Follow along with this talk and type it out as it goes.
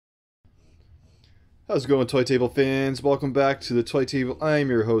How's it going, Toy Table fans? Welcome back to the Toy Table. I'm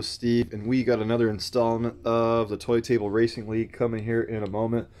your host, Steve, and we got another installment of the Toy Table Racing League coming here in a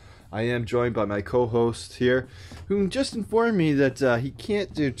moment. I am joined by my co-host here, who just informed me that he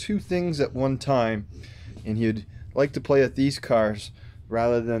can't do two things at one time, and he'd like to play at these cars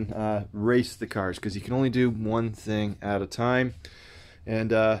rather than race the cars, because he can only do one thing at a time.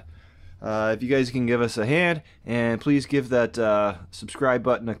 And if you guys can give us a hand, and please give that subscribe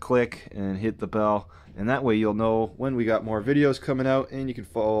button a click and hit the bell, and that way you'll know when we got more videos coming out, and you can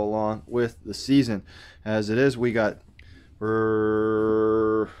follow along with the season. As it is, we are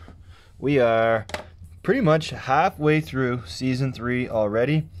pretty much halfway through season 3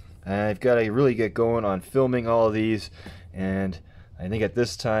 already. I've got to really get going on filming all of these, and I think at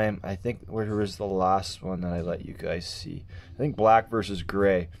this time, where was the last one that I let you guys see? I think black versus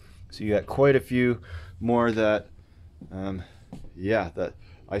gray. So you got quite a few more that, that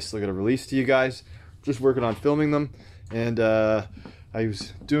I still got to release to you guys. Just working on filming them, and I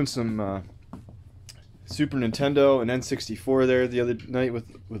was doing some Super Nintendo and N64 there the other night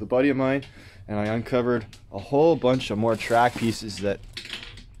with a buddy of mine, and I uncovered a whole bunch of more track pieces that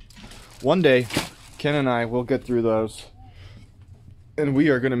one day Ken and I will get through those, and we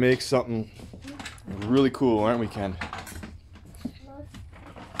are going to make something really cool, aren't we, Ken?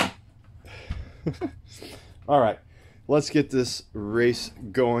 Alright, let's get this race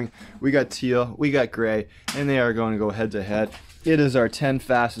going. We got Teal, we got Gray, and they are going to go head to head. It is our 10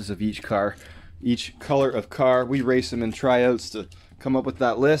 fastest of each car, each color of car. We race them in tryouts to come up with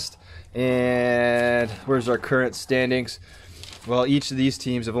that list. And where's our current standings? Well, each of these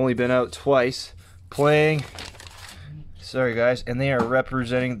teams have only been out twice playing. Sorry guys, and they are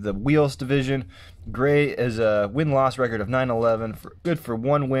representing the wheels division. Gray is a win-loss record of 9-11, good for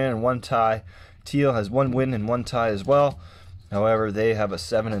 1 win and 1 tie. Teal has 1 win and 1 tie as well. However, they have a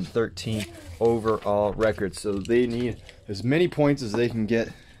 7-13 overall record, so they need as many points as they can get.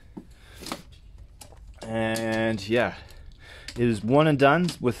 And yeah, it is one and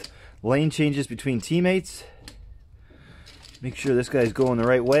done with lane changes between teammates. Make sure this guy's going the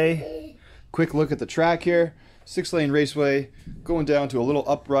right way. Quick look at the track here. 6-lane raceway, going down to a little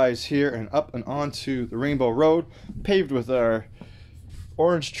uprise here and up and onto the Rainbow Road, paved with our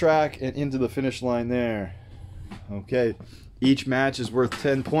orange track, and into the finish line there. Okay, each match is worth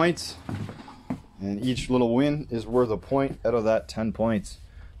 10 points, and each little win is worth a point out of that 10 points.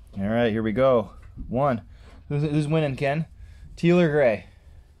 All right, here we go. One. Who's winning, Ken? Teal or Gray?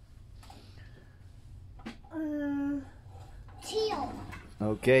 Teal.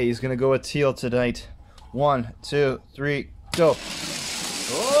 Okay, he's gonna go with Teal tonight. 1, 2, 3, go.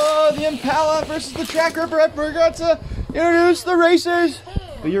 Oh, the Impala versus the Track Ripper. I forgot to introduce the racers.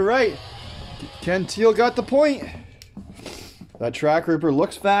 But you're right. Ken Teal got the point. That Track Ripper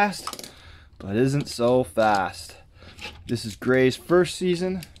looks fast, but isn't so fast. This is Gray's first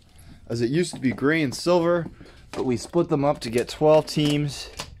season, as it used to be gray and silver, but we split them up to get 12 teams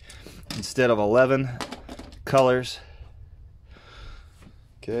instead of 11 colors.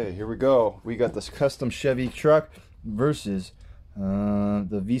 Okay, here we go. We got this custom Chevy truck versus the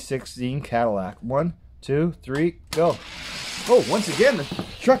V16 Cadillac. 1, 2, 3, go. Oh, once again, the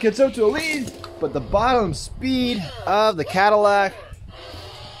truck gets out to a lead, but the bottom speed of the Cadillac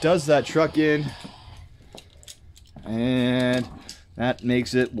does that truck in, and that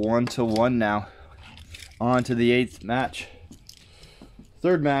makes it 1-1 now. On to the 8th match.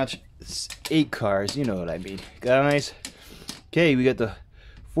 Third match, it's 8 cars, you know what I mean. Got a nice. Okay, we got the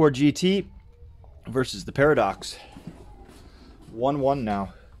Ford GT versus the Paradox. 1-1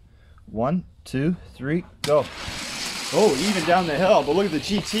 now. 1, 2, 3, go. Oh, even down the hill, but look at the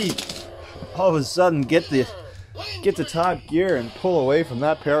GT. All of a sudden, get the top gear and pull away from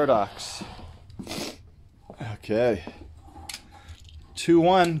that Paradox. Okay.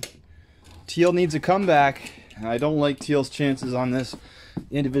 2-1. Teal needs a comeback. I don't like Teal's chances on this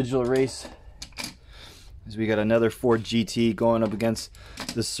individual race, as we got another Ford GT going up against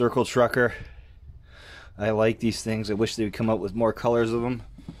this Circle Trucker. I like these things. I wish they would come out with more colors of them,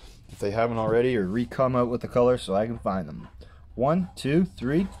 if they haven't already, or re-come out with the colors so I can find them. 1, 2,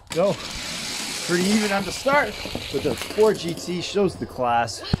 3, go. Pretty even at the start, but the Ford GT shows the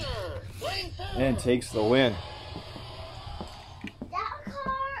class and takes the win. That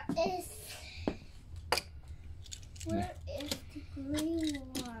car is... Where is the green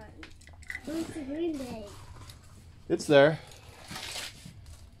one? Where's the green bag? It's there.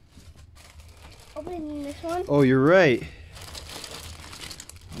 Open this one. Oh, you're right.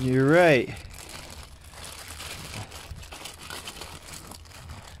 You're right.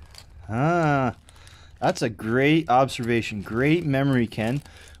 Ah, that's a great observation. Great memory, Ken.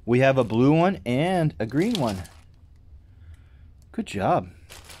 We have a blue one and a green one. Good job.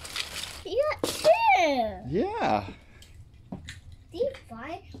 You got two. Yeah.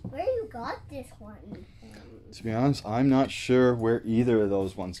 D5, where you got this one from? To be honest, I'm not sure where either of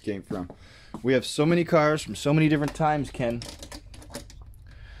those ones came from. We have so many cars from so many different times, Ken.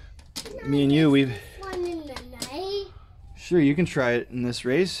 Me and you, we've... One in the night. Sure, you can try it in this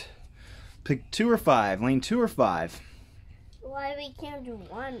race. Pick 2 or 5. Lane 2 or 5. Why we can't do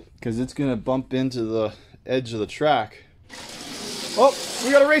one? Because it's going to bump into the edge of the track. Oh,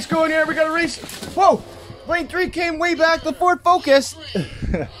 we got a race going here. We got a race. Whoa! Lane 3 came way back. The Ford Focus.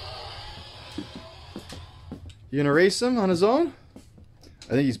 You going to race him on his own?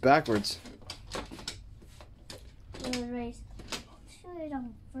 I think he's backwards. Race. Shoot it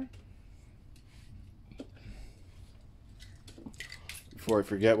over. Before I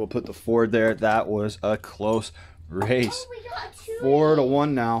forget, we'll put the Ford there. That was a close race. Oh, we got 2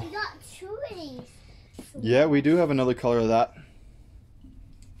 4-1 now. We got 2 of these. Yeah, we do have another color of that.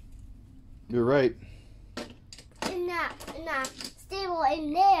 You're right. In that stable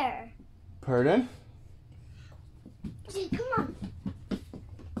in there. Pardon? See, come on.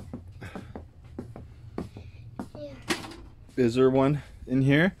 Here. Is there one in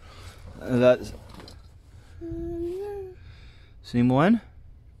here? That's same one?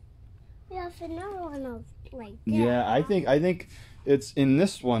 We have another one of like that. Yeah, I think it's in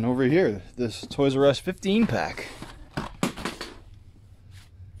this one over here. This Toys R Us 15 pack.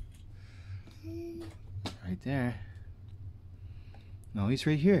 Right there. No, he's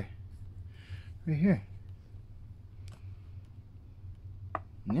right here. Right here.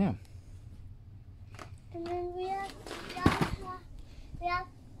 Yeah. And then we have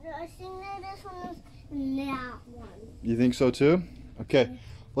I think that this one is that one. You think so too? Okay,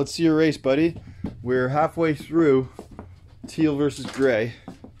 let's see your race, buddy. We're halfway through Teal versus Gray.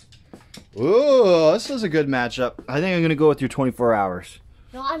 Ooh, this is a good matchup. I think I'm gonna go with your 24 hours.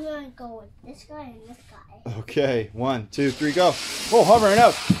 No, I'm gonna go with this guy and this guy. Okay, 1, 2, 3, go. Oh, hovering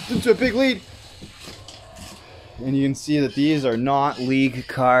up into a big lead. And you can see that these are not league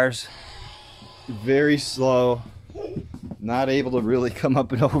cars. Very slow. Not able to really come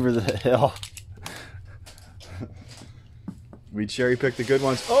up and over the hill. We cherry picked the good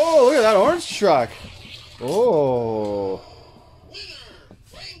ones. Oh, look at that orange truck. Oh.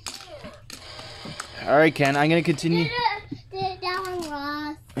 All right, Ken, I'm going to continue. Did that one,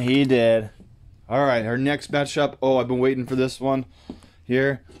 Ross? He did. All right, our next matchup. Oh, I've been waiting for this one.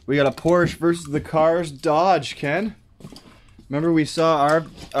 Here, we got a Porsche versus the Cars Dodge, Ken. Remember we saw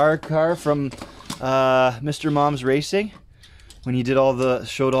our car from Mr. Mom's Racing when he did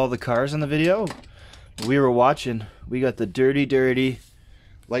showed all the cars in the video? We were watching. We got the dirty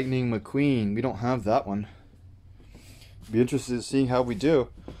Lightning McQueen. We don't have that one. Be interested in seeing how we do.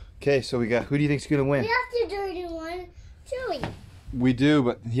 Okay, so we got, who do you think's gonna win? We have the dirty one, Joey. We do,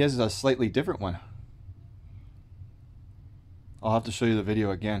 but he has a slightly different one. I'll have to show you the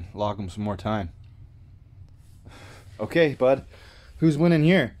video again. Log him some more time. Okay, bud. Who's winning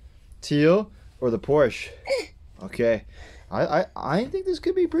here? Teal or the Porsche? Okay. I think this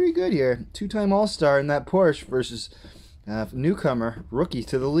could be pretty good here. 2-time All-Star in that Porsche versus newcomer, rookie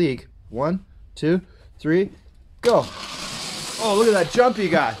to the league. 1, 2, 3, go. Oh, look at that jump you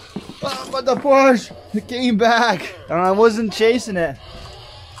got. Oh, but the Porsche, it came back. And I wasn't chasing it.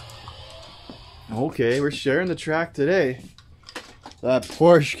 Okay, we're sharing the track today. That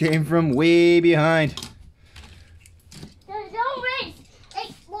Porsche came from way behind. Don't race.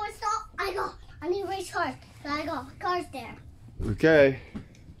 Hey, boy, stop. I need to race cars. I got cars there. Okay.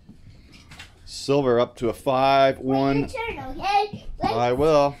 Silver up to a 5-1. Wait your turn, okay? I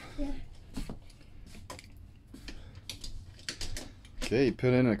will. Okay, you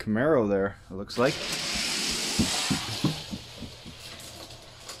put in a Camaro there, it looks like.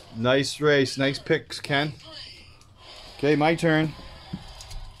 Nice race, nice picks, Ken. Okay, my turn.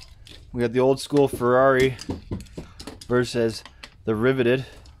 We got the old school Ferrari versus the riveted.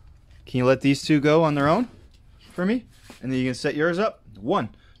 Can you let these two go on their own for me? And then you can set yours up. 1,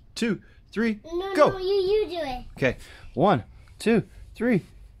 2, 3, go. No, you do it. Okay, 1, 2, 3.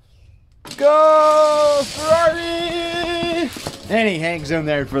 Go, Ferrari! And he hangs in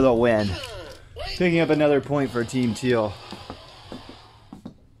there for the win. Picking up another point for Team Teal.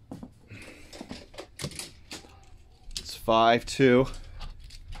 It's 5-2.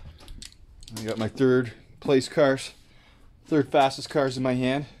 I got my third place cars. Third fastest cars in my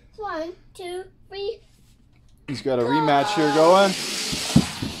hand. 1, 2, 3. He's got a rematch here going.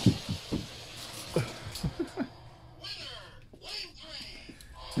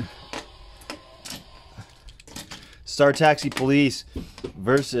 Star Taxi Police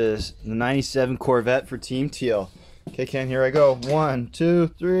versus the 97 Corvette for Team Teal. Okay, Ken, here I go. 1, 2,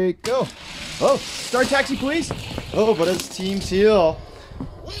 3, go. Oh, start taxi, please. Oh, but it's Team Teal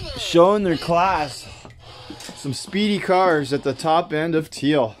showing their class. Some speedy cars at the top end of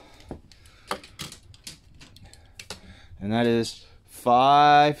Teal. And that is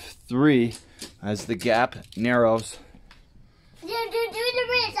 5-3 as the gap narrows. Do the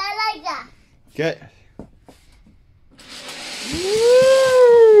race. I like that. Okay.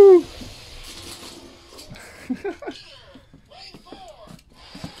 Woo!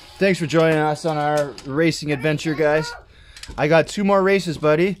 Thanks for joining us on our racing adventure, guys. I got 2 more races,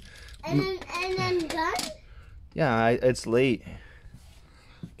 buddy. And then done? Yeah, it's late.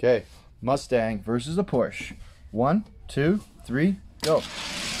 Okay, Mustang versus the Porsche. 1, 2, 3, go.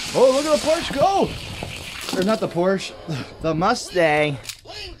 Oh, look at the Porsche go! Or not the Porsche, the Mustang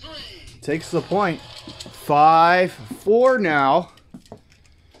takes the point. 5-4 now.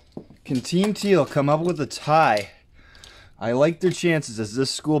 Can Team Teal come up with a tie? I like their chances as this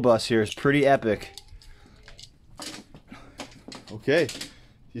school bus here is pretty epic. Okay,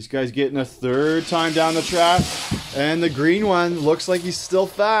 these guys getting a 3rd time down the track. And the green one looks like he's still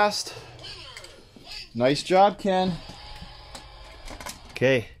fast. Nice job, Ken.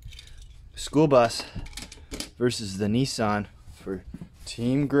 Okay, school bus versus the Nissan for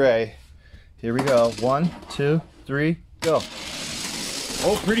Team Gray. Here we go. 1, 2, 3, go.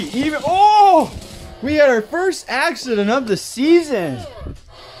 Oh, pretty even. Oh! We had our first accident of the season.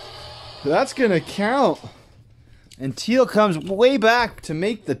 That's gonna count. And Teal comes way back to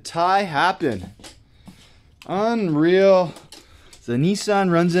make the tie happen. Unreal. The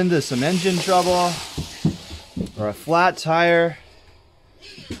Nissan runs into some engine trouble or a flat tire.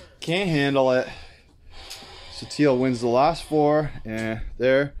 Can't handle it. So Teal wins the last 4. And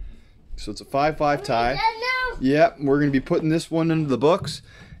there. So it's a 5-5 tie. Yep, we're going to be putting this one into the books.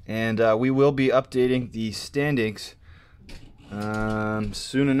 And we will be updating the standings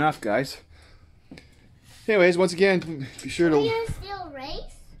soon enough, guys. Anyways, once again, be sure to... Are you still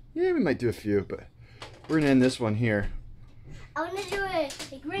race? Yeah, we might do a few, but we're going to end this one here. I want to do a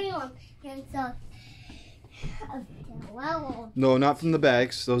green one. And so... Well, No, not from the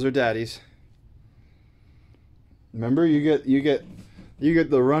bags. Those are Daddy's. Remember, you get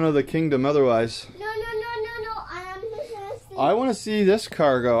the run of the kingdom otherwise. No. I'm just gonna see. I want to see this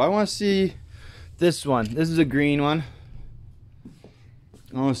car go. I want to see this one. This is a green one.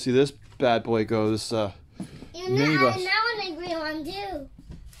 I want to see this bad boy go. This minibus. And I want a green one too.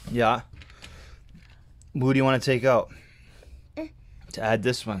 Yeah. Who do you want to take out to add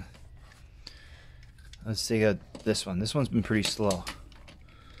this one? Let's take out this one. This one's been pretty slow.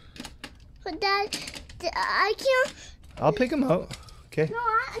 But Dad, I can't. I'll pick him out. Okay. No,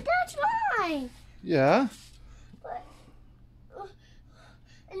 that's mine. Yeah. But,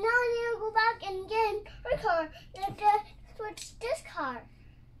 and now I need to go back and get her car. I have to switch this car.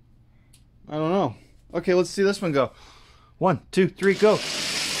 I don't know. Okay, let's see this one go. 1, 2, 3, go.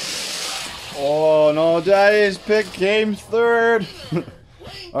 Oh no, Daddy's pick came 3rd.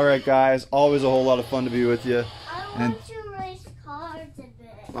 All right, guys. Always a whole lot of fun to be with you. I want to race cars a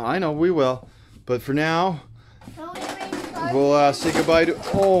bit. I know we will, but for now, Can we race cars? we'll say goodbye to.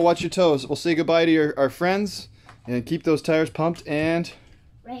 Oh, watch your toes. We'll say goodbye to our friends and keep those tires pumped and.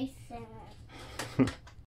 Race.